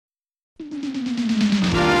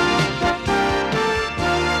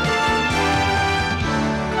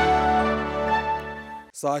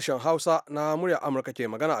Sashen Hausa na muryar Amurka ke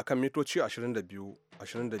magana akan mitoci 22,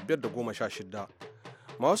 25 da 16.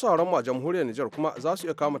 Masu sauran mu a jamhuriyar Nijar kuma za su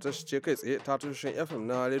iya kama ce kai tsaye ta tashoshin FM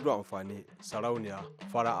na rediyo amfani, sarauniya,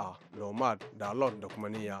 fara'a, nomad, dalon da kuma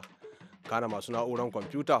niyya. Kana masu na'uran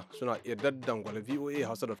kwamfuta suna iya daddangwale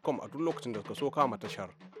voahausa.com a duk lokacin da suka so kama tashar.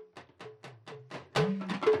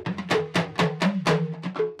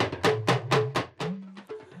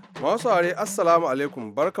 Masu saurare assalamu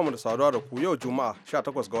alaikum barkamu da saduwa da ku yau juma'a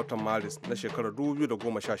 18 ga watan maris na shekarar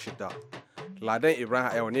 2016. Ladan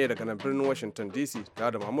Ibrahim yau ne daga nan birnin Washington DC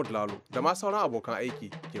tare da Mahmud Lalo da ma sauran abokan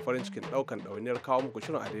aiki ke farin cikin daukan ɗawainiyar kawo muku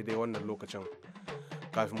shirin a daidai wannan lokacin.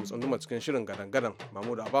 Kafin mu tsunduma cikin shirin gadan-gadan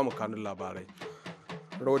Mahmud a bamu kanun labarai.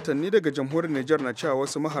 Rahotanni daga jamhuriyar Nijar na cewa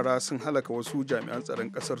wasu mahara sun halaka wasu jami'an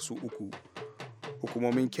tsaron kasar su uku.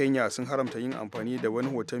 Hukumomin Kenya sun haramta yin amfani da wani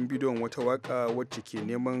hoton bidiyon wata waka wacce ke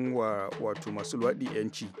neman wato masu luwaɗi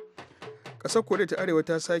 'yanci. Ƙasar Koriya ta Arewa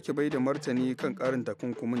ta sake bai da martani kan ƙarin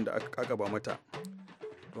takunkumin da aka kakaba mata.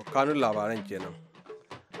 To kanun labaran kenan.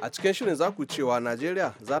 A cikin shirin za ku cewa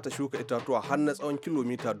Najeriya za ta shuka itatuwa har na tsawon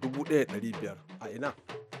kilomita 1,500 a ina?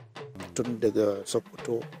 Tun daga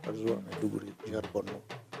Sokoto har zuwa Maiduguri jihar Borno,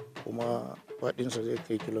 kuma faɗinsa zai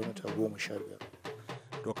kai kilomita 15.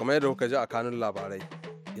 To kamar yadda kuka ji a kanun labarai,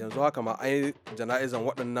 yanzu haka ma an yi jana'izan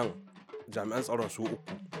waɗannan jami'an tsaron su uku.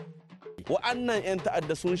 Wa'annan 'yan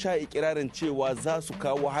ta'adda sun sha ikirarin cewa za su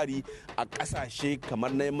kawo hari a ƙasashe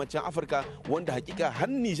kamar na yammacin Afirka wanda hakika har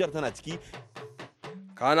Nijar tana ciki.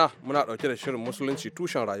 Kana muna ɗauke da shirin musulunci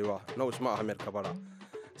tushen rayuwa na Usman Ahmed Kabara.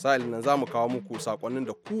 Sa'ilin nan za mu kawo muku sakonnin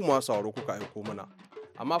da ku masu sauraro kuka aiko mana.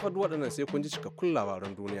 Amma fa duk waɗannan sai kun ji cikakkun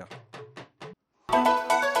labaran duniya.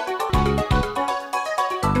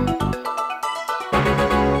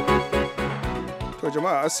 To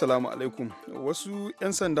jama'a assalamu alaikum. Wasu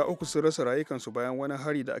 'yan sanda uku sun rasa rayukansu bayan wani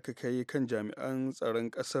hari da aka kai kan jami'an tsaron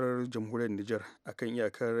kasar jamhuriyar Nijar akan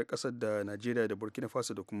iyakar kasar da Najeriya da Burkina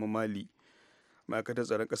Faso da kuma Mali. Ma'aikatar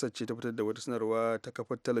tsaron kasar ce ta fitar da wata sanarwa ta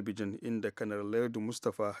kafar talabijin inda kanar Layadu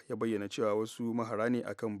Mustapha ya bayyana cewa wasu mahara ne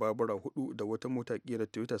akan babura hudu da wata mota kera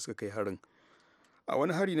Toyota suka kai harin. A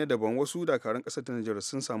wani hari na daban wasu dakarun kasar ta Nijar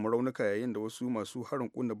sun samu raunuka yayin da wasu masu harin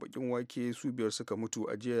kunna bakin wake su biyar suka mutu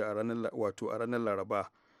a jiya a ranar Laraba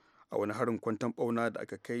a wani harin kwantan bauna da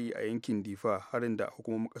aka kai a yankin Difa, harin da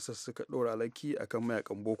hukumomin kasar suka ɗora alaki akan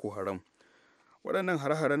mayakan Boko Haram. Waɗannan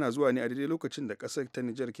hare-hare na zuwa ne a daidai lokacin da kasar ta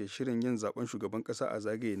Nijar ke shirin yin zaben shugaban kasa a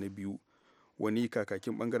zagaye na biyu. Wani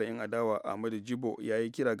kakakin bangaren 'yan adawa Ahmadu Jibo ya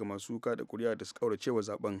yi kira ga masu kada kuri'a da su kaurace wa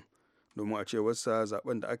zaben. Domin a cewarsa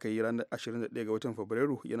zaben da aka yi ranar 21 ga watan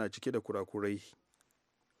Fabrairu yana cike da kurakurai.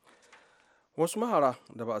 Wasu mahara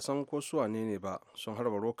da ba a san ko su wane ne ba sun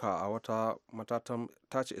harba roka a wata matatan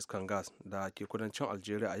tace iskan gas da ke kudancin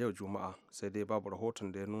Algeria a yau Juma'a, sai dai babu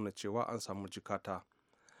rahoton da ya nuna cewa an samu jikata.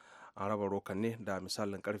 An raba rokan ne da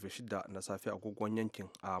misalin karfe 6 na safe a agogon yankin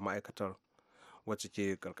a ma'aikatar, wacce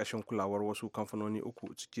ke karkashin kulawar wasu kamfanoni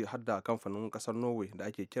uku ciki har da kamfanin kasar Norway da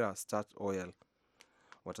ake kira Start Oil.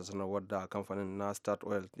 Wata sanarwar da kamfanin na Start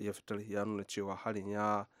Oil ya fitar ya nuna cewa harin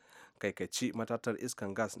ya kaikaici matatar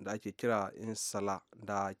iskan gas da ake kira Insala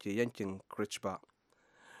da ke yankin Krichba.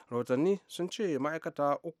 Rahotanni sun ce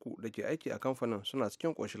ma'aikata uku da ke aiki a kamfanin suna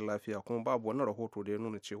cikin ƙoshin lafiya kuma babu wani rahoto da ya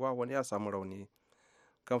nuna cewa wani ya samu rauni.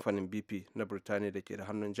 Kamfanin BP na Birtaniya da ke da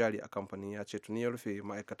hannun jari a kamfanin ya ce tuni ya rufe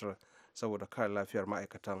ma'aikatar saboda kare lafiyar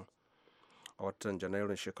ma'aikatan. A watan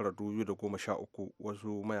janairun shekarar 2013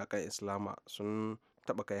 wasu mayakan Islama sun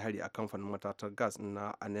taɓa kai hari a kamfanin matatar gas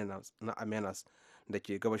na Amenas da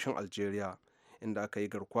ke gabashin Algeria, inda aka yi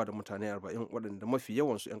garkuwa da mutane 40 waɗanda mafi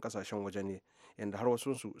yawansu 'yan kasashen waje ne, inda har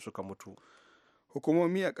wasunsu suka mutu.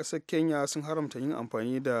 Hukumomi a ƙasar Kenya sun haramta yin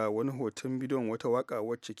amfani da wani hoton bidiyon wata waka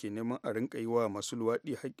wacce ke neman a rinka yi wa masu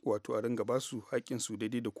luwaɗi wato a ringa basu haƙƙinsu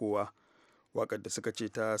daidai da kowa. Waƙar da suka ce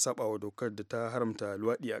ta saba wa dokar da ta haramta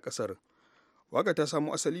luwaɗi a ƙasar. Waƙar ta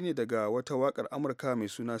samo asali ne daga wata waƙar Amurka mai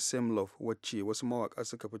suna Same Love wacce wasu mawaƙa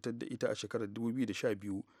suka fitar da ita a shekarar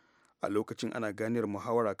 2012 a lokacin ana ganiyar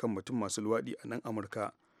muhawara kan batun masu luwaɗi a nan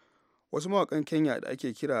Amurka. Wasu mawaƙan Kenya da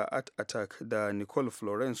ake kira Art Attack da Nicole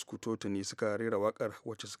Florence Kutoto ne suka rera waƙar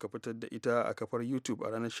wacce suka fitar da ita a kafar YouTube a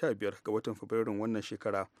ranar 15 ga watan Fabrairun wannan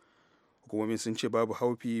shekara. Hukumomin sun ce babu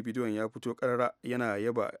haufi, bidiyon ya fito ƙarara yana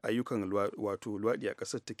yaba ayyukan wato luwaɗi a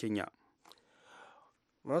ƙasar ta Kenya.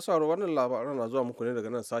 Masu sauraro wannan labaran na zuwa muku ne daga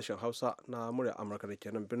nan sashen Hausa na murya Amurka da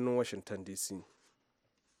ke nan birnin Washington DC.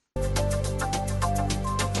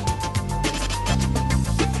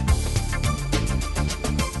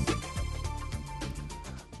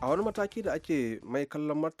 A wani mataki da ake mai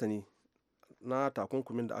kallon martani na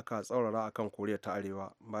takunkumin da aka tsaurara akan koriya ta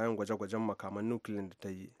arewa bayan gwaje-gwajen makaman nukiliyan da ta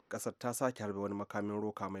yi. Kasar ta sake harbe wani makamin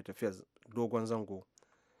roka mai tafiyar dogon zango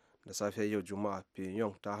da safiyar yau juma'a.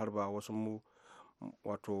 Pyongyang ta harba wasu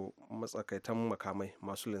matsakaitan makamai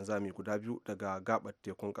masu linzami guda biyu daga gabar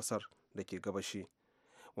tekun kasar da ke gabashi,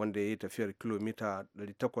 wanda ya yi tafiyar kilomita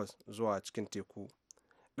 800 zuwa cikin teku.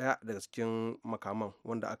 Daya daga cikin makaman,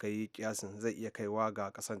 wanda aka yi kiyasin zai iya kaiwa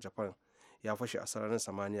ga kasar japan, ya fashe a sararin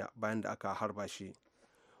samaniya bayan da aka harba shi.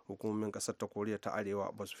 Hukumomin kasar ta koriya ta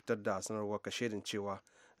arewa ba su fitar da sanarwar kashedin cewa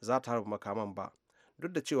za ta harba makaman ba,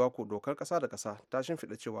 duk da cewa ko dokar kasa da kasa ta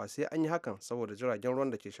shimfiɗa cewa sai an yi hakan saboda jiragen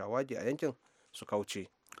ruwan da ke shawagi a yankin su kauce.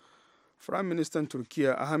 Firayim Ministan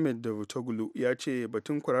Turkiyya Ahmed Davutoglu ya ce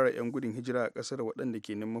batun kwararar 'yan gudun hijira a kasar waɗanda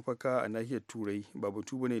ke neman mafaka a nahiyar Turai ba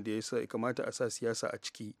batu bane da ya kamata a sa siyasa a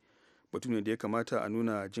ciki, batu ne da ya kamata a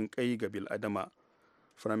nuna jin kai ga bil'adama.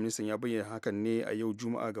 Firayim Ministan ya bayyana hakan ne a yau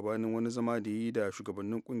Juma'a gabanin wani zama da yi da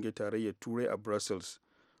shugabannin ƙungiyar tarayyar Turai a Brussels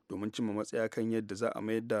domin cimma matsaya kan yadda za a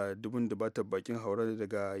mayar da dubun dubatar bakin haure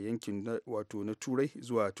daga yankin na Turai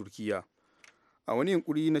zuwa Turkiyya. A wani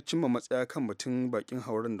yunkuri na cimma matsaya kan batun bakin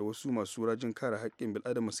hauren da wasu masu rajin kare haƙƙin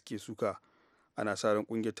bil'adama suke suka, ana sa ran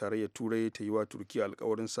ƙungiyar tarayyar Turai ta yi wa Turkiyya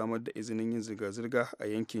alkawarin samar da izinin yin zirga-zirga a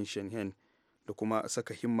yankin Schengen da kuma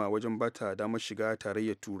saka himma wajen bata damar shiga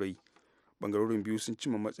tarayyar Turai. Bangarorin biyu sun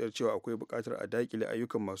cimma matsayar cewa akwai buƙatar a daƙile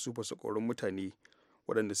ayyukan masu fasakorin mutane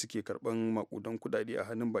waɗanda suke karɓan maƙudan kuɗaɗe a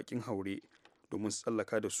hannun bakin haure domin su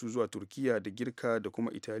tsallaka da su zuwa Turkiyya da Girka da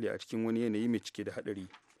kuma Italiya a cikin wani yanayi mai cike da haɗari.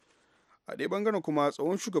 A ɗaya bangaren kuma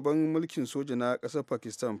tsohon shugaban mulkin soja na ƙasar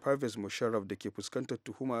Pakistan Pervez Musharraf da ke fuskantar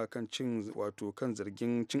tuhuma kan kan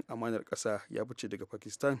zargin cin amanar ƙasa ya fice daga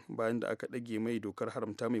Pakistan bayan da aka ɗage mai dokar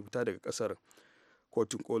haramta mai fita daga ƙasar.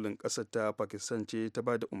 Kotun kolin ƙasar ta Pakistan ce ta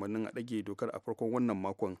ba da umarnin a ɗage dokar a farkon wannan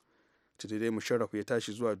makon. Dai Musharraf ya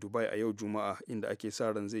tashi zuwa Dubai a yau Juma'a, inda ake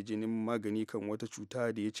sa ran zai je neman magani kan wata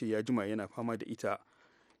cuta da ya ce ya jima yana fama da ita.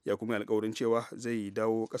 Ya kuma alkawarin cewa zai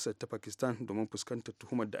dawo ƙasar ta Pakistan domin fuskantar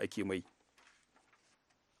tuhumar da ake mai.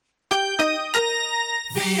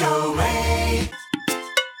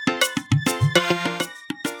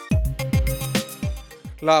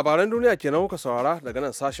 Labaran duniya kenan kuka saurara daga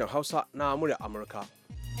nan sashen Hausa na murya Amurka.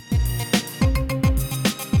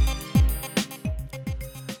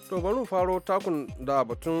 To bari mu faro takun da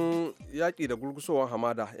batun yaƙi da gurgusowar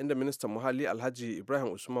hamada, inda ministan muhalli Alhaji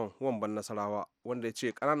Ibrahim Usman Wamban Nasarawa, wanda ya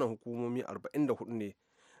ce ƙananan hukumomi 44 ne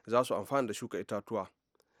za su amfana da shuka itatuwa.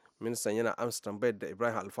 Ministan yana amsa tambayar da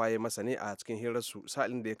Ibrahim Alfa ya masa ne a cikin hirarsu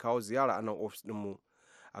sa'ilin da ya kawo ziyara a nan ofis ɗinmu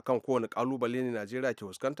akan kowane kalubale ne Najeriya ke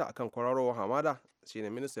fuskanta akan kwararowar hamada. Shine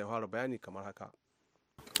ministan ya fara bayani kamar haka.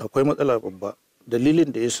 Akwai matsala babba,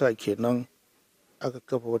 dalilin da ya sa kenan aka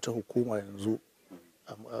kafa wata hukuma yanzu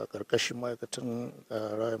a ƙarƙashin ma'aikatan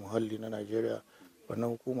raya muhalli na Najeriya. Wannan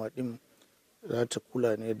hukuma ɗin za ta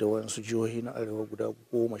kula ne da wasu jihohi na arewa guda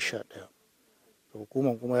 11.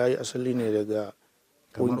 Hukumar kuma ya yi asali ne daga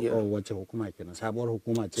ƙungiyar. Wace hukuma kenan? Sabuwar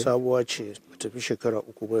hukuma ce? Sabuwa ce, tafi shekara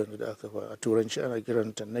 3 ba yanzu da aka fara. A turanci ana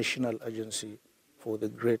kiranta National Agency for the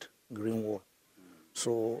Great Green Wall.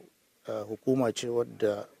 So hukuma ce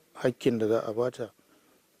wadda hakkin da za a bata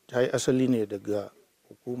ta yi asali ne daga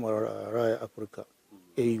hukumar raya Afirka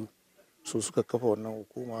AU. Su suka kafa wannan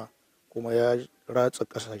hukuma kuma ya ratsa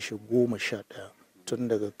kasashe 11 tun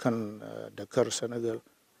daga kan Dakar, Senegal,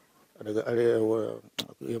 daga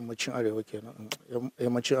yammacin arewa kenan,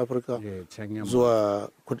 yammacin Afirka zuwa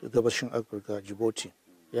gabashin Afirka, Djibouti.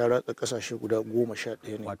 Ya ratsa kasashe guda 11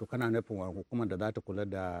 ne. Wato kana nufin hukumar da za ta kula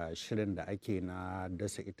da shirin da ake na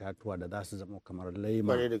dasa itatuwa da za su zama kamar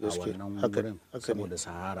laima a wannan wurin saboda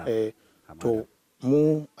Sahara. To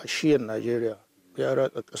mu a shiyar Najeriya ya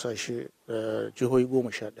ratsa kasashe jihohi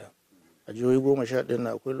 11. A jihohi 11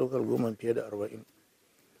 na akwai local government fiye da 40.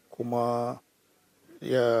 Kuma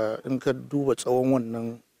in ka duba tsawon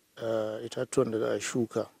wannan itatuwan da za a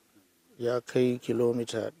shuka ya kai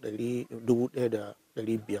kilomita 1,500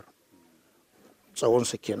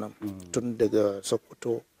 tsawonsa kenan, tun daga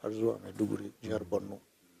Sokoto har zuwa Maiduguri, jihar Borno,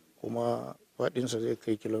 kuma faɗinsa zai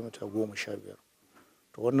kai kilomita 15.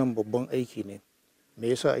 To wannan babban aiki ne. Me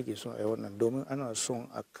yasa ake son a yi wannan? Domin ana son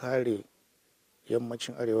a kare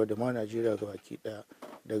yammacin arewa da ma Najeriya baki ɗaya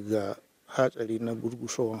daga hatsari na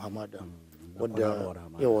gurgusowar hamada, wadda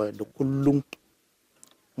yawa da kullum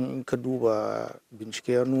in ka duba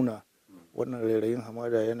bincike ya nuna wannan rairayin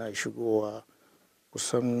hamada yana shigowa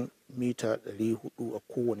kusan mita 400 a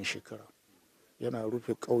kowane shekara. Yana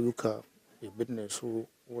rufe ƙauyuka, ya binne su,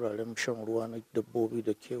 wuraren shan ruwa na dabbobi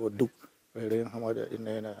da kewa, duk rairayin hamada ɗin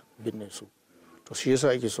yana binne su. To shi yasa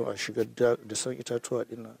ake so a shigar da san itatuwa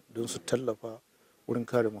ɗin don su tallafa wurin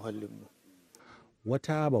kare muhallinmu.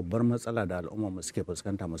 wata babbar matsala da al'umma suke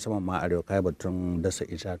fuskanta musamman ma arewa kai batun dasa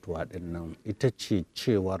itatuwa din nan ita ce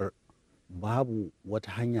cewar babu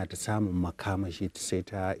wata hanya ta samun makamashi sai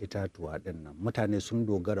ta itatuwa din nan. Mutane sun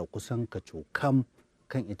dogara kusan kacokam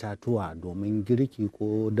kan itatuwa domin girki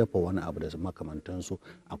ko dafa wani abu da makamantansu.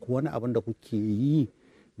 Akwai wani abin da kuke yi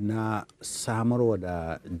na samarwa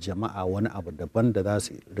da jama'a wani abu daban da za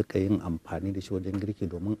su rika yin amfani da shi wajen girki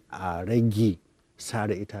domin a rage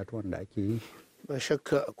sare itatuwan da ake yi? Ba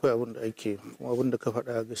shakka akwai abin da ake, kuma abin da ka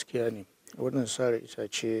faɗa gaskiya ne. Wannan sare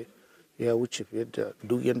itace ya wuce fiye da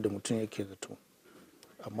duk yadda mutum yake zato,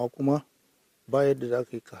 amma kuma ba yadda za ka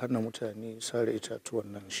yi ka hana mutane sare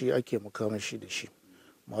itatuwan nan. Shi ake makamashi da shi.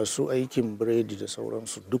 Masu aikin biredi da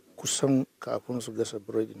sauransu duk kusan kafin su gasa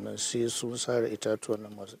biredi nan sai sun sare itatuwan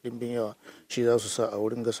nan masu ɗimbin yawa, shi za su sa a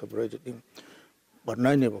wurin gasa biredi ɗin.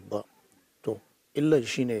 Barna ne babba. To illan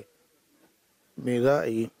shi ne me za a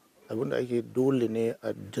yi? Abin da ake dole ne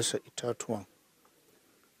a dasa itatuwan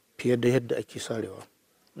fiye da yadda ake sarewa.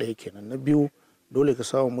 Ɗaya kenan. Na biyu, dole ka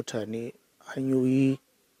samu mutane hanyoyi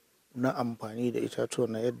na amfani da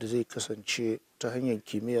itatuwan na yadda zai kasance ta hanyar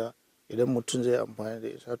kimiyya. Idan mutum zai amfani da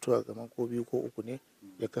itatuwa kamar ko 2 ko 3 ne,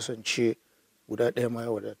 ya kasance guda ɗaya ma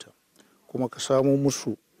ya wadata. Kuma ka samo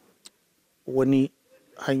musu wani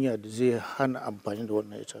hanya da zai hana amfani da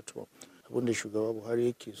wannan itatuwa. Abin da shugaba Buhari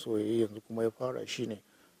yake so ya yi yanzu kuma ya fara shi ne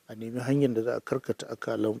a nemi hanyar da za a karkata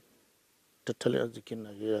akalan tattalin arzikin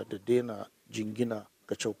Najeriya da daina jingina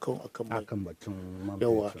ga caukan akan batun man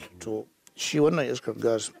yawa. To shi wannan iskar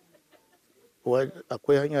gas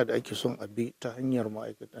akwai hanya da ake son a bi ta hanyar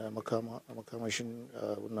makamashin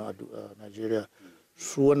Najeriya.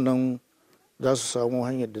 Su wannan za su samu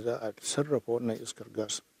hanyar da za a sarrafa wannan iskar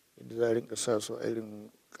gas, yadda za a rinka sa su a irin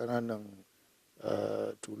ƙananan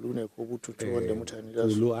tulu ne ko bututu wanda mutane za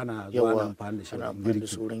su yawa ana amfani da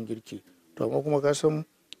su wurin girki. To amma kuma ka san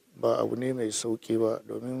ba abu ne mai sauki ba,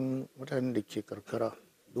 domin mutanen da ke karkara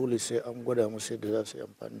dole sai an gwada musu yadda za su yi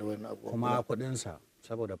amfani da wannan abu. Kuma kuɗinsa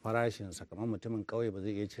saboda farashinsa kamar mutumin ƙauye ba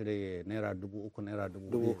zai iya cire naira 3,000 naira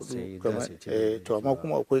 4,000 sai gas ya cire. To amma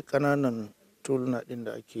kuma akwai ƙananan tuluna ɗin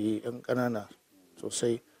da ake yi, 'yan ƙanana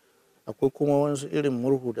sosai. Akwai kuma wasu irin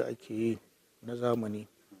murhu da ake yi na zamani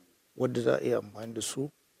wadda za a iya amfani da su.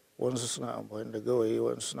 Wasu suna amfani da gawayi,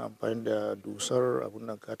 wasu suna amfani da dusar abun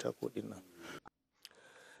nan katako ɗin nan.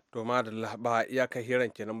 To madalla, ba iyakar hiran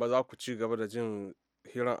kenan ba, za ku ci gaba da jin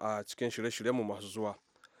hiran a cikin shirye-shiryenmu masu zuwa.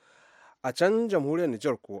 A can jamhuriyar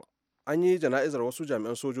Nijar ko an yi jana'izar wasu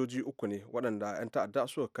jami'an sojoji 3 ne waɗanda 'yan ta'adda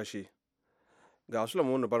suka kashe. Ga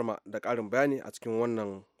Sulaiman Barma da ƙarin bayani a cikin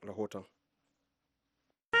wannan rahoton.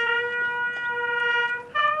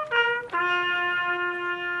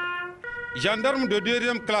 Gendarme de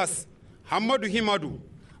 2e classe Hamadou Himadou,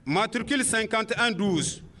 matricule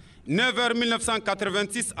 5112, 9h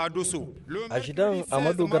 1986 a Dosso. A shidan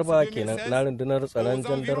Amadu Garba kenan na rundunar tsaron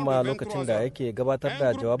jandarma lokacin da yake gabatar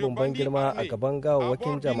da jawabin ban girma a gaban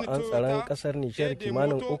gawawwakin jami'an tsaron kasar Nijar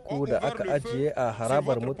kimanin 3 da aka ajiye a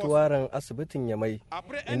harabar mutuwaran asibitin Yamai,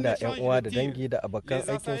 inda 'yan uwa da dangi da abokan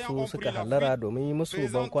aikinsu suka hallara domin yi musu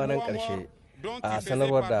ban kwanan ƙarshe. A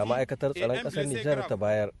sanarwar da ma'aikatar tsaron ƙasar Nijar ta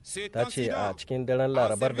bayar, ta ce a cikin daren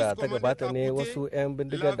larabar da ta gabata ne wasu 'yan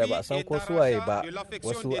bindigar da ba a san ko suwaye ba,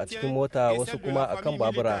 wasu a cikin mota wasu kuma a kan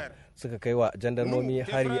babura, suka kai wa jandarmomi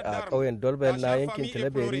hari a ƙauyen Dolbel na yankin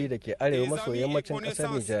Tilaberi da ke arewa maso yammacin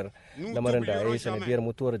ƙasar Nijar, lamarin da ya yi sanadiyar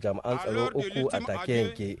mutuwar jami'an tsaro 3 a take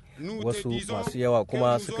yanke, wasu masu yawa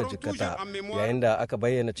kuma suka jikkata, yayin da aka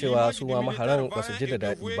bayyana cewa su ma maharan ba su ji da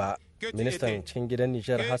daɗi ba. Ministan cikin gidan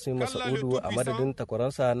Nijar Hassan Masaudu a madadin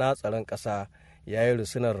takwaransa na tsaron ƙasa ya yi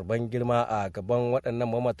rusunar ban girma a gaban waɗannan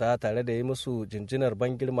mamata tare da yi musu jinjinar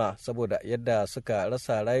ban girma saboda yadda suka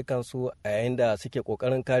rasa rayukansu a yayin da suke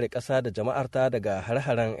ƙoƙarin kare ƙasa da jama'arta daga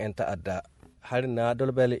har-haren 'yan ta'adda. Harin na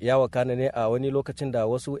Dolbel ya wakana ne a wani lokacin da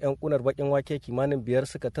wasu 'yan kunar bakin wake kimanin 5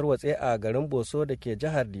 suka tarwatse a garin Boso da ke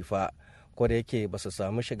jihar Difa. Kwada yake ba su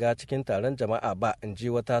samu shiga cikin taron jama'a ba, in ji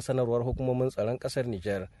wata sanarwar hukumomin tsaron kasar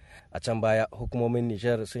Nijar. A can baya hukumomin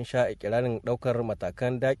Nijar sun sha ikirarin daukar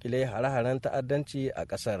matakan dakile hare-haren ta'addanci a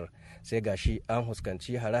kasar, sai gashi an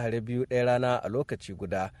huskanci hare-hare 2 ɗaya rana a lokaci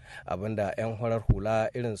guda, abinda 'yan horar hula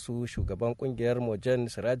irin su shugaban kungiyar Mojan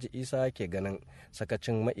Siraji Isa ke ganin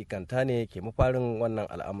sakacin ma'ikanta ne ke mafarin wannan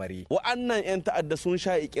al'amari. Wa'annan 'yan ta'adda sun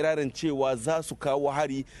sha ikirarin cewa za su kawo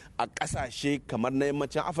hari a ƙasashe kamar na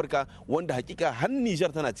yammacin Afirka wanda hakika har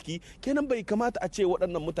Nijar tana ciki. Kenan bai kamata a ce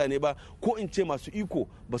waɗannan mutane ba, ko in ce masu iko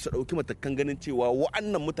ba su ɗauki matakan ganin cewa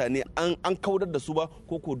waɗannan mutane an kaudar da su ba,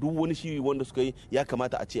 ko duk wani shiri wanda suka yi ya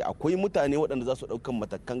kamata a ce akwai mutane waɗanda za su ɗaukan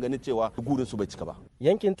matakan ganin cewa gurin su bai cika ba.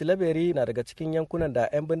 Yankin Tilaberi na daga cikin yankunan da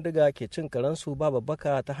 'yan bindiga ke cin karansu ba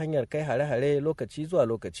babbaka ta hanyar kai hare-hare lokaci zuwa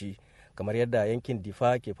lokaci, kamar yadda yankin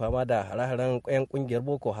Difa ke fama da hare-haren 'yan kungiyar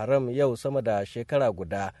Boko Haram yau sama da shekara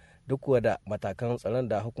guda, duk da matakan tsaron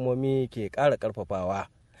da hukumomi ke ƙara ƙarfafawa.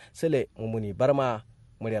 Sule Mumuni Barma,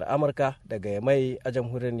 muryar Amurka daga Yamai a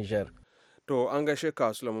jamhuriyar Nijar. To an gaishe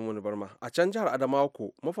ka Sulaiman Mumuni Barma. A can jihar Adamawa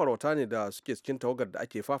ko mafarauta ne da suke cikin tawagar da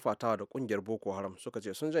ake fafatawa da kungiyar Boko Haram suka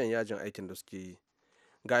ce sun janye yajin aikin da suke yi.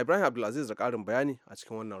 Ga Ibrahim Abdulaziz da ƙarin bayani a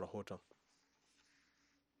cikin wannan rahoton.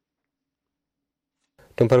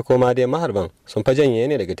 Tun farko ma dai maharban sun fa janye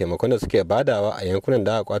ne daga taimakon da suke badawa a yankunan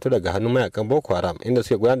da aka kwato daga hannun mayakan Boko Haram, inda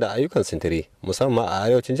suke gudanar da ayyukan sintiri musamman a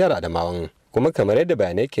arewacin jihar Adamawan. Kuma kamar yadda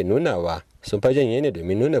bayanai ke nunawa, sun fa janye ne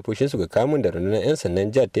domin nuna fushinsu ga kamun da rundunar 'yan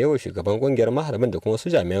sandan jihar ta yi wa shugaban kungiyar maharban da kuma su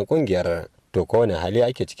jami'an kungiyar. To kowane hali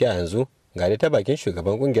ake ciki a yanzu? Ga dai ta bakin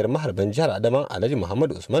shugaban kungiyar maharban jihar Adamawa Alhaji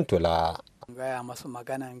Muhammadu Usman Tola. Gaya masu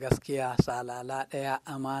maganan gaskiya, salala ɗaya,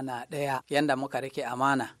 amana ɗaya, yanda muka rike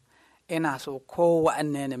amana. Ina so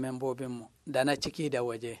kowanne ne membobinmu da na ciki da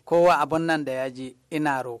waje, kowa abun nan da ya ji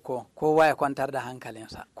ina roko, kowa ya kwantar da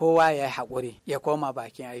hankalinsa, kowa ya yi haƙuri ya koma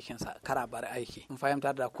bakin aikinsa, kara bar aiki. In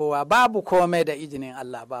fahimtar da kowa babu komai da izinin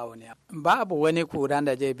Allah, ba wani babu wani kuran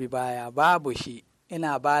da zai bi baya, babu shi.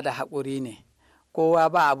 Ina ba da haƙuri ne, kowa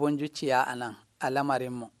ba abun zuciya a nan a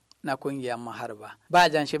lamarinmu na kungiyar maharba, ba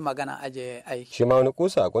jan shi magana aje aiki. Shi ma wani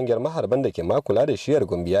kusa a kungiyar maharban da ke makula da shiyar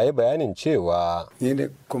Gombe ya yi bayanin cewa ni ne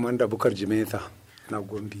komanda Bukar Jimeta na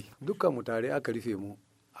Gombe. Dukkan mu tare aka rufe mu.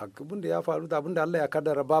 Abin da ya faru da abin da Allah ya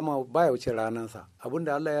kaddara ba ya wuce ranansa. Abin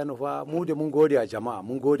da Allah ya nufa mu da mun gode a jama'a,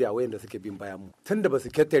 mun gode a wayanda suke bin bayan mu. Tunda ba su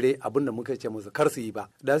kettare abin da muka ce musu kar su yi ba.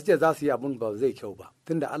 Da su ce za su yi abin ba zai kyau ba.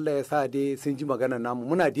 Tunda Allah ya sa dai sun ji magana namu,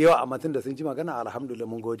 muna da yawa amma tunda sun ji magana alhamdulillah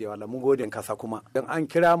mun gode wa Allah, mun gode kasa kuma. Dan an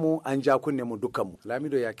kira mu an ja kunne mu dukkan mu.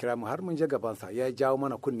 Lamido ya kira mu har mun je gaban sa, ya jawo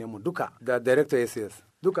mana kunne mu duka da director SS.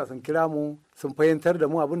 Duka sun kira mu sun fahimtar da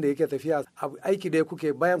mu abin da yake tafiya, aiki da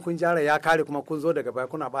kuke bayan kun jara ya kare kuma kun zo daga baya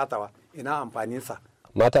kuna batawa, ina amfaninsa.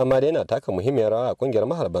 Mata ma dai na taka muhimmiyar rawa a kungiyar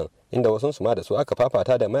maharban, inda wasu su ma da su aka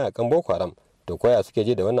fafata da mayakan Boko Haram. To koya suke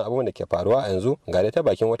ji da wannan abubuwan da ke faruwa a yanzu? Ga dai ta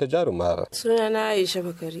bakin wata jarumar. Sunana Aisha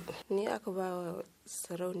Bakari, ni aka ba wa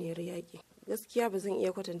sarauniyar yaƙi. Gaskiya ba zan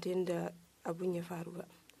iya kwatanta yadda abun ya faru ba,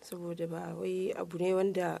 saboda ba wai abu ne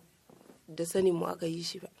wanda da sanin mu aka yi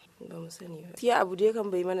shi ba mu sani ba. Tiya abu dai kan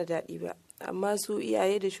bai mana daɗi ba, amma su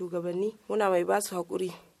iyaye da shugabanni muna mai ba su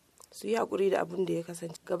haƙuri, su yi haƙuri da abun da ya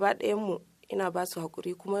kasance. Gaba ɗayan mu ina ba su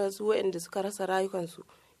haƙuri, kuma su waɗanda suka rasa rayukansu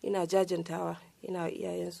ina jajantawa, ina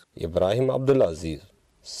iyayensu. Ibrahim Abdulaziz,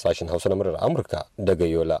 sashen Hausa na murar Amurka daga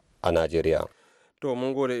Yola a Najeriya. To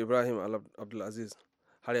mun gode Ibrahim Abdulaziz.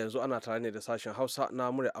 Har yanzu ana tare ne da sashen Hausa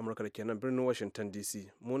na muryar Amurka da kenan birnin Washington DC.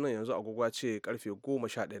 Mu nan yanzu agogo ce karfe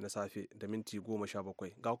 11 na safe da minti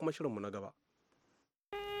 17. Ga kuma shirinmu na gaba.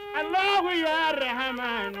 Allahu ya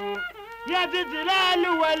Rahmanu ya ji jilali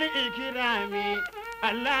wal ikrami,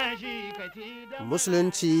 Allah shi kati da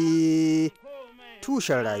Musulunci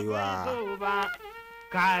tushen rayuwa.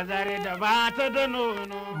 Da ba ta da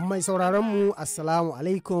nono. Mai sauraron mu assalamu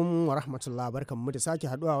alaikum wa rahmatullah, barkanmu da sake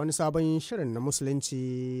haduwa wani sabon shirin na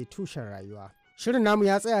musulunci tushen rayuwa. Shirin namu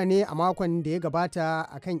ya tsaya ne a makon da ya gabata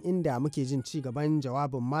akan inda muke jin ci gaban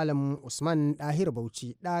jawabin Malam Usman Dahir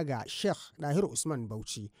Bauchi daga Sheikh Dahir Usman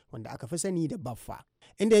Bauchi, wanda aka fi sani da Baffa,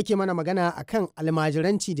 inda yake mana magana akan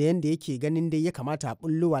almajiranci da yanda yake ganin dai ya kamata a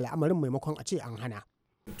bullo al'amarin maimakon a ce an hana.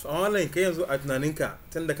 To wannan kai yanzu a tunaninka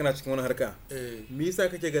tun da kana cikin wani harka, me yasa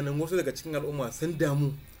kake ganin wasu daga cikin al'umma sun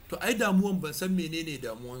damu? To ai damuwan ban san menene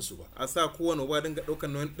damuwansu ba. A sa kowane uba dinga daukar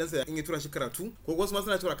nauyin ɗansa in ya tura shi karatu, ko wasu ma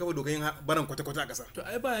suna cewa kafa dokokin baran kwata-kwata a ƙasa. To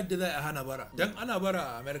ai ba yadda za a hana bara, dan ana bara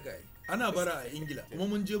a America, ana bara a Ingila, kuma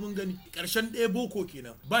mun je mun gani ƙarshen ɗaya boko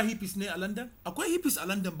kenan. Ba hippies ne a London? Akwai hippies a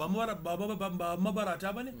London, ba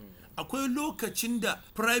mabarata ba ne? Akwai lokacin da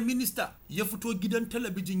Prime Minister ya fito gidan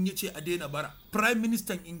talabijin ya ce a daina bara. Prime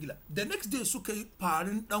Minister Ingila. The next day suka yi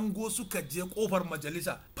farin dango, suka je kofar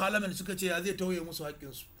majalisa, Parliament suka ce ya zai tauye musu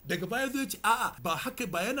haƙƙinsu. Daga baya zai ce a'a ba haka,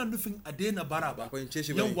 ba yana nufin a daina bara ba.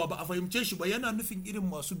 Yawwa ba a fahimce shi ba, yana nufin irin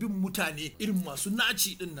masu bin mutane, irin masu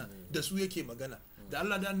naci din nan da su yake magana. Da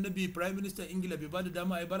Allah da Annabi Prime Minister Ingila bai bada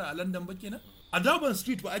dama a yi bara a London ba kenan? A Durban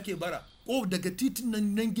Street ba ake bara. Daga titin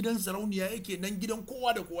nan gidan sarauniya yake, nan gidan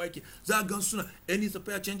kowa da kowa yake. Za a gan suna any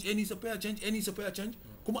spare change, any spare change, any spare change.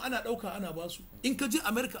 kuma ana ɗauka ana basu. In ka je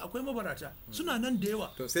America akwai mabarata suna nan da yawa.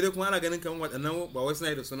 To sai dai kuma ana ganin kamar waɗannan ba wai suna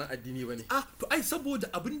yi da sunan addini ba ne. To ai saboda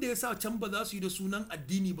abin da ya sa can ba za su yi da sunan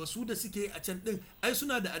addini ba, su da suke a can din ai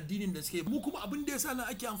suna da addinin da suke. Mu kuma abin da ya sa nan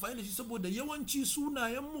ake amfani da shi saboda yawanci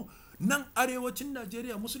sunayenmu nan arewacin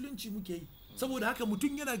Najeriya musulunci muke yi. Saboda haka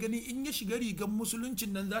mutum yana gani in ya shiga rigan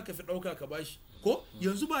musuluncin nan zaka fi ɗauka ka bashi. Ko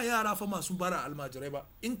yanzu ba yara fa masu bara almajirai ba.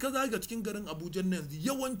 In ka zaga cikin garin Abuja nan yanzu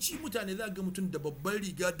yawanci mutane za ga mutum da babban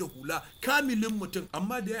riga da hula kamilin mutum,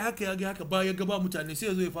 amma da ya haka ya ga haka ba ya gaba mutane sai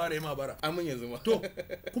ya zo ya fara yi ma bara. Amin yanzu ma. To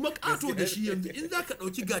kuma kato da shi yanzu in za ka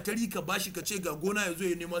ɗauki gatari ka bashi ka ce ga gona ya zo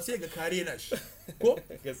ya nema sai ga kare na shi. Ko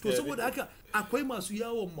to saboda haka akwai masu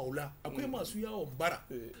yawon maula, akwai masu yawon bara.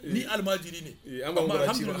 Ni almajiri ne amma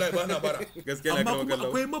alhamdulillah ba na bara. Amma kuma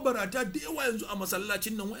akwai mabarata da yawa yanzu a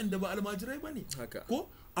masallacin nan waɗanda ba almajirai ba ne. Ko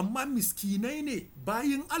amma miskinai ne,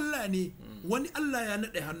 bayin Allah ne. Wani Allah ya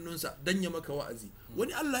naɗe hannunsa don ya maka wa'azi,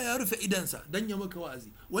 wani Allah ya rufe idansa don ya maka wa'azi,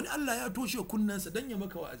 wani Allah ya toshe kunnensa don ya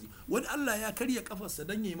maka wa'azi, wani Allah ya karya kafarsa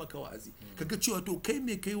don ya yi maka wa'azi. Kaga cewa to kai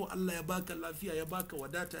me kai wa Allah ya baka lafiya, ya baka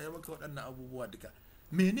wadata, ya maka waɗannan abubuwa duka.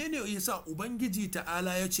 Menene yasa Ubangiji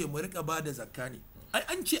ta'ala ya ce mu rika bada zakka ne? Ai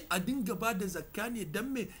an ce a dinga ba da zakka ne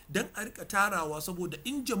don me, don a rika tarawa, saboda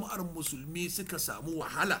in jama'ar musulmi suka samu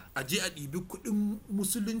wahala a je a ɗibi kuɗin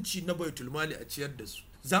musulunci na baitulmali a ciyar da su.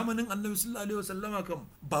 Zamanin Annabi sallallahu alaihi wasallama kam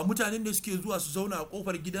ba mutanen da suke zuwa su zauna a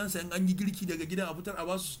kofar gidansa in an yi girki daga gidan a fitar a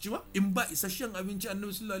basu su ci ba? In ba isasshen abinci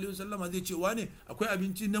Annabi sallallahu alaihi wasallama zai ce wane akwai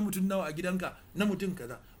abinci na mutum nawa a gidanka, na mutum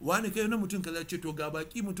kaza, wane kai na mutum kaza, ce to ga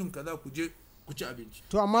baki mutum kaza ku je ku ci abinci.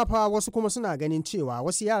 To amma fa wasu kuma suna ganin cewa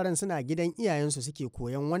wasu yaran suna gidan iyayensu suke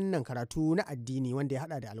koyon wannan karatu na addini wanda ya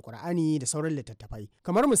hada da alkur'ani da sauran littattafai.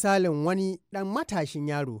 Kamar misalin wani dan matashin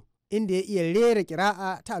yaro inda ya iya rera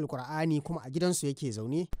kira'a ta alkur'ani kuma a gidansu yake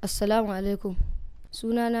zaune. Assalamu alaikum.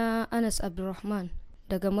 Sunana Anas Abdulrahman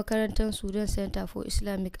daga makarantar Sudan Center for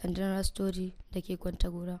Islamic and General Study da ke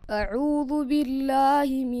Kwantagora. A'udhu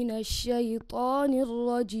billahi minash shaitanir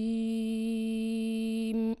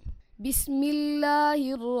rajim. بسم الله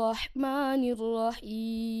الرحمن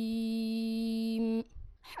الرحيم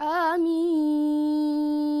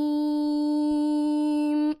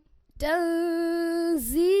حميم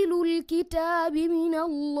تنزيل الكتاب من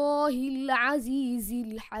الله العزيز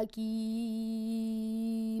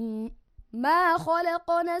الحكيم ما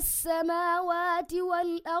خلقنا السماوات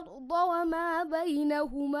والأرض وما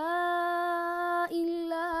بينهما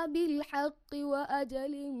إلا بالحق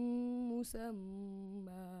وأجل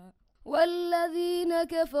مسمى والذين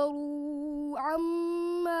كفروا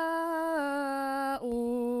عما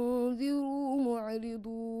أنذروا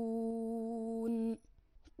معرضون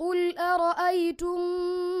قل أرأيتم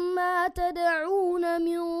ما تدعون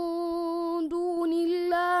من دون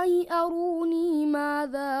الله أروني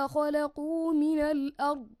ماذا خلقوا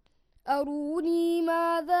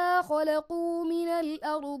من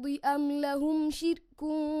الأرض أم لهم شرك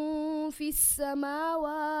في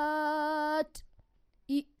السماوات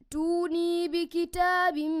ائتوني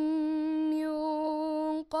بكتاب من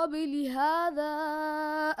قبل هذا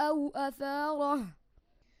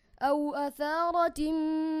أو أثارة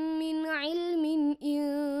من علم إن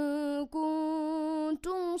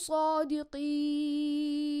كنتم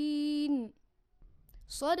صادقين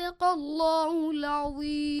صدق الله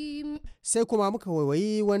العظيم. Sai kuma muka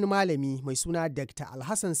waiwayi wani malami mai suna Dr.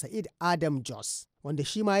 Alhassan Sa'id Adam Jos wanda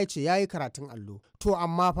shi ma ya ce ya yi karatun allo. To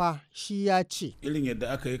amma fa shi ya ce irin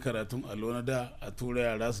yadda aka yi karatun allo na da a tura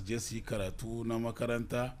yara su je su yi karatu na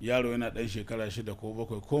makaranta, yaro yana ɗan shekara 6 ko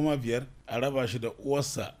 7 ko ma 5 a raba shi da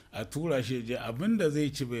uwarsa a tura shi je abin da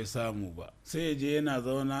zai ci bai samu ba, sai ya je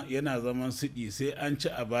yana zaman siɗi sai an ci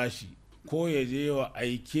a bashi, ko ya je wa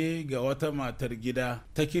aike ga wata matar gida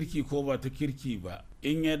ta kirki ko ba ta kirki ba,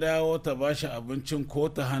 in ya dawo ta bashi abincin ko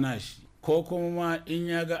ta hana shi, ko kuma ma in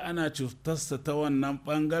ya ga ana cutarsa ta wannan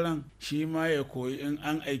bangaren shi ma ya koyi in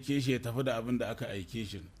an aike shi ya tafi da abin da aka aike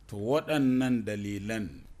shi. To waɗannan dalilan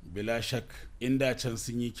bila shak inda can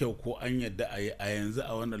sun yi kyau ko an yadda a yi a yanzu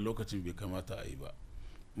a wannan lokacin bai kamata a yi ba.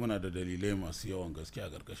 Muna da dalilai masu yawan gaske a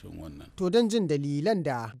ƙarƙashin wannan. To don jin dalilan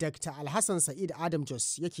da Dr. Alhassan Sa'id Adam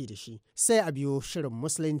Jos yake da shi sai a biyo shirin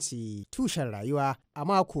Musulunci tushen rayuwa a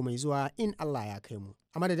mako mai zuwa in Allah ya kai mu.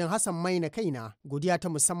 A madadin Hassan mai na kaina godiya ta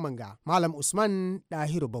musamman ga Malam Usman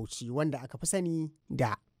Dahiru Bauchi wanda aka fi sani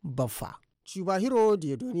da Baffa. Chubahiro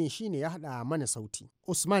Diodone shi ne ya haɗa mana sauti.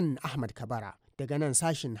 Usman Ahmad Kabara daga nan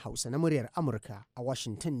sashin Hausa na muryar Amurka a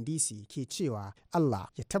Washington DC ke cewa Allah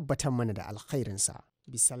ya tabbatar mana da alkhairinsa.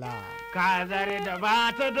 Bisalam. Kazar da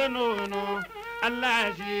ba ta da nono,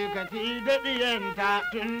 Allah shi ka fi daɗiyanta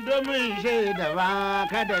tun domin shaida ba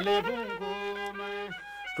ka da laifin komai.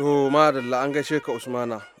 To madalla an gaishe ka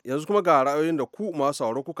Usmana. Yanzu kuma ga ra'ayoyin da ku masu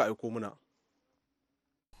sauraro kuka aiko muna.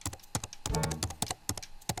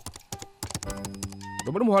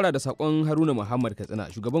 Bari mu fara da sakon Haruna Muhammad Katsina,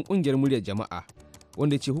 shugaban kungiyar muryar jama'a,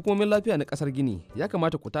 wanda ya ce hukumomin lafiya na kasar Gini ya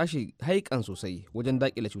kamata ku tashi haikan sosai wajen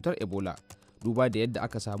dakile cutar Ebola, duba da yadda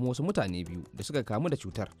aka samu wasu mutane biyu da suka kamu da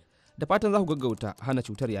cutar. Da fatan za ku gaggauta hana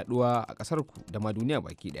cutar yaduwa a kasar ku da ma duniya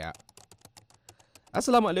baki daya.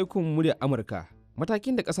 Assalamu alaikum muryar Amurka.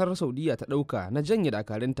 Matakin da kasar Saudiya ta dauka na janye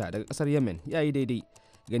dakarunta daga kasar Yemen ya yi daidai,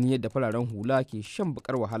 ganin yadda fararen hula ke shan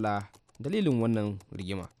bakar wahala dalilin wannan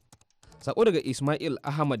rigima. Sako daga Ismail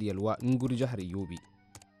Ahmad Yalwa, Nguru, jihar Yobe.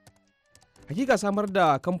 Hakika samar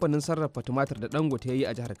da kamfanin sarrafa tumatir da Dangote ya yi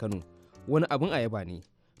a jihar Kano wani abin ayaba ne,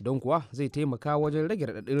 don kuwa zai taimaka wajen rage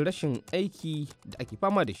raɗaɗin rashin aiki da ake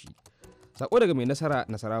fama da shi. Sako daga mai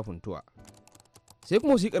nasara funtuwa. Sai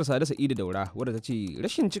kuma wasikar Sada Sa'idu Daura, wadda ta ce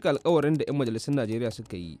rashin cika alkawarin da 'yan majalisun Najeriya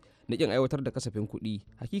suka yi na kin aiwatar da kasafin kuɗi,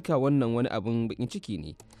 hakika wannan wani abin bakin ciki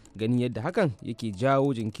ne, ganin yadda hakan yake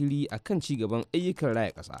jawo jinkiri akan ci gaban ayyukan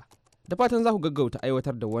raya ƙasa. Da fatan za ku gaggauta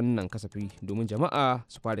aiwatar da wannan kasafi domin jama'a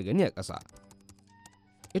su fara gani a ƙasa.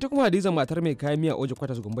 Ita kuma Hadiza, matar mai kayan miya Oje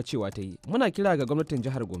Kwatas Gombe, cewa ta yi, muna kira ga gwamnatin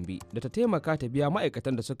jihar Gombe da ta taimaka ta biya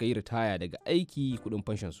ma'aikatan da suka yi ritaya daga aiki kuɗin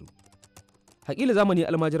fanshin su. Hakila Zamani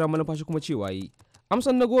almajira manufashi kuma cewa yi,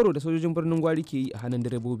 amsan na goro da sojojin birnin Gwari ke yi a hannun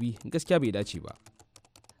direbobi gaskiya bai dace ba.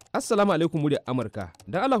 Assalamu alaikum muryar Amurka.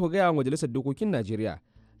 Dan Allah ku gaya wa majalisar dokokin Najeriya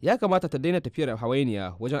ya kamata ta daina tafiyar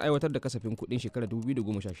hawainiya wajen aiwatar da kasafin kuɗin shekarar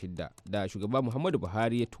 2016 da shugaba Muhammadu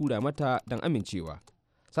Buhari ya tura mata don amincewa.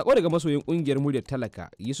 Sako daga masoyin ƙungiyar muryar talaka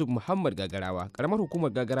Yusuf Muhammad Gagarawa, karamar hukumar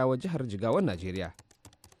Gagarawa, jihar Jigawan, Najeriya.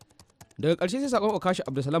 Daga ƙarshe sai sakon Okashi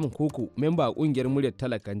Abdulsalam Koko, memba a ƙungiyar muryar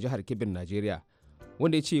talakan jihar Kebbin, Najeriya,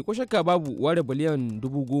 wanda ya ce ko shakka babu ware biliyan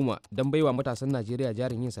 10,000 don baiwa matasan Najeriya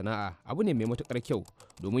jarin yin sana'a abu ne mai matuƙar kyau,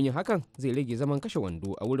 domin yin hakan zai rage zaman kashe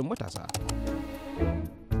wando a wurin matasa.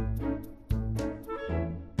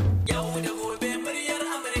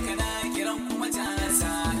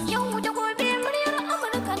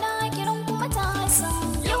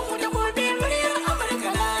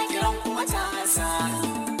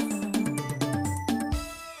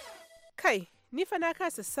 Ni fa na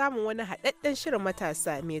kasa samun wani haɗaɗɗen shirin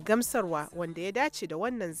matasa mai gamsarwa wanda ya dace da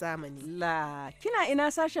wannan zamani. Kina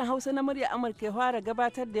ina sashen Hausa na murya Amurka ya fara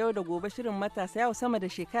gabatar da yau da gobe shirin matasa yau sama da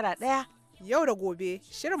shekara ɗaya. Yau da gobe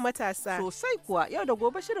shirin matasa. Sosai kuwa, yau da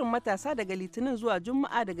gobe shirin matasa daga Litinin zuwa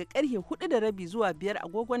Juma'a daga karfe 4:30 zuwa 5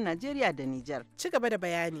 agogon Najeriya da Nijar. Ci gaba da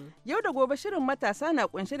bayani. Yau da gobe shirin matasa na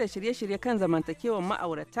kunshe da shirye-shirye kan zamantakewar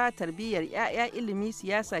ma'aurata, tarbiyyar 'ya'ya, ilimi,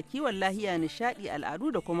 siyasa, kiwon lahiya, nishadi,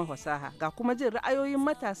 al'adu da kuma fasaha. Ga kuma jin ra'ayoyin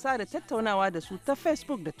matasa da tattaunawa da su ta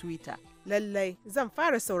Facebook da Twitter. Lallai zan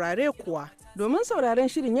fara saurare kuwa. Domin sauraren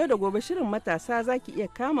shirin yau da gobe shirin matasa za ki iya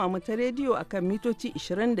kama mu ta rediyo akan mitoci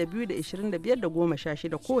 22 da 25 da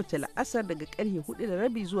 16 kowace la'asar daga karfe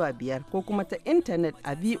 4:30 zuwa 5 ko kuma ta intanet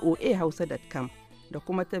a voahausa.com da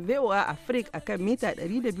kuma ta VOA Africa akan mita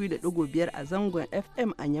 200.5 a zangon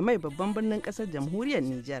FM a Nyamai, babban birnin kasar jamhuriyar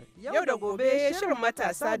Nijar. Yau da gobe shirin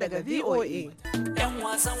matasa daga VOA. 'Yan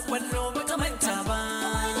wasan kwallo ba ta manta ba,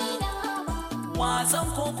 wasan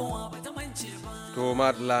kokowa ba ta mance ba. To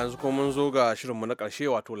madalla, yanzu kuma mun zo ga shirinmu na ƙarshe,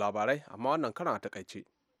 wato labarai, amma wannan karan a takaice.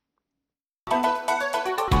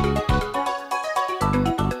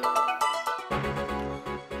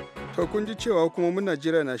 To kun ji cewa hukumomin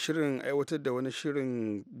Najeriya na shirin aiwatar da wani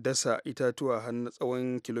shirin dasa itatuwa har na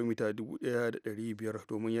tsawon kilomita 1,500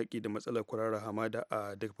 domin yaƙi da matsalar kwararar hamada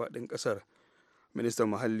a duk faɗin ƙasar. Ministan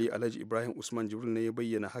Muhalli Alhaji Ibrahim Usman Jibril ne ya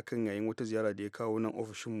bayyana hakan yayin wata ziyara da ya kawo nan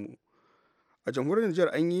ofishinmu. A jamhuriyar Nijar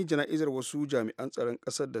an yi jana'izar wasu jami'an tsaron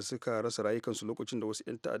ƙasar da suka rasa rayukansu lokacin da wasu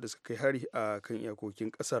 'yan ta'adda suka kai hari a kan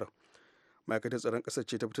iyakokin ƙasar. Ma'aikatar tsaron ƙasar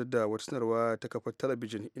ce ta fitar da wata sanarwa ta kafar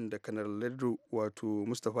talabijin inda kanar ledro wato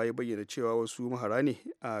Mustapha ya bayyana cewa wasu mahara ne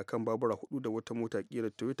a kan babura hudu da wata mota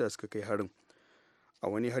ƙirar Toyota suka kai harin. A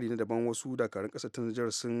wani hari na daban, wasu dakarun ƙasar ta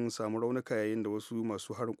Nijar sun samu raunuka yayin da wasu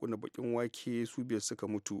masu harin kuna bakin wake su biyar suka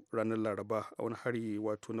mutu ranar Laraba a wani hari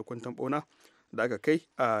wato na kwanton bauna da aka kai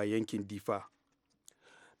a yankin Difa.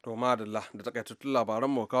 To madalla, da takaitattun labaran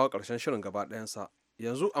mu kawo karshen shirin gaba ɗayansa.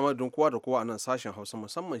 Yanzu a madadin kowa da kowa a nan sashen Hausa,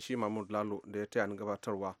 musamman shi Mahmud Lalo da ya taya ni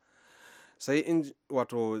gabatarwa. Sai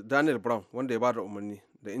wato Daniel Brown wanda ya bada umarni,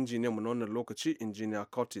 da injiniyan mu na wannan lokaci, injiniya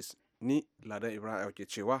Curtis, ni Ladan Ibrahim ke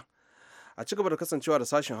cewa a ci gaba da kasancewa da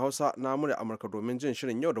sashen Hausa na murya Amurka domin jin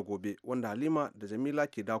shirin yau da gobe wanda Halima da Jamila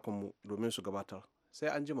ke dakon mu domin su gabatar. Sai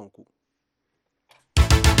an ji ku.